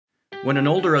When an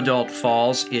older adult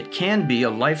falls, it can be a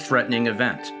life-threatening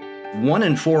event. 1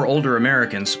 in 4 older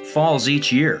Americans falls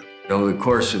each year. Over the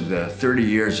course of the 30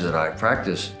 years that I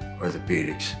practiced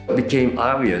orthopedics, it became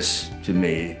obvious to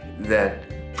me that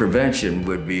prevention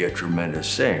would be a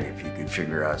tremendous thing if you could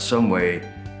figure out some way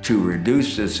to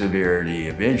reduce the severity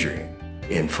of injury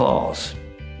in falls.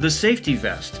 The safety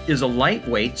vest is a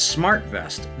lightweight, smart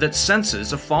vest that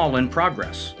senses a fall in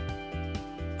progress.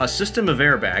 A system of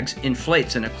airbags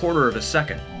inflates in 1/4 of a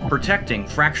second, protecting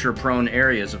fracture-prone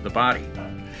areas of the body.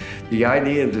 The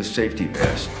idea of the safety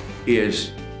vest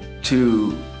is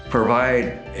to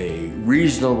provide a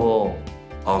reasonable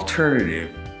alternative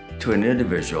to an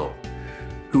individual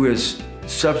who is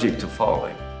subject to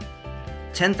falling.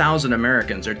 10,000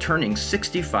 Americans are turning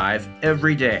 65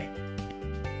 every day.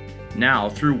 Now,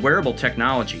 through wearable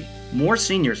technology, more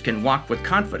seniors can walk with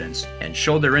confidence and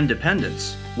show their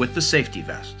independence with the safety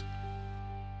vest.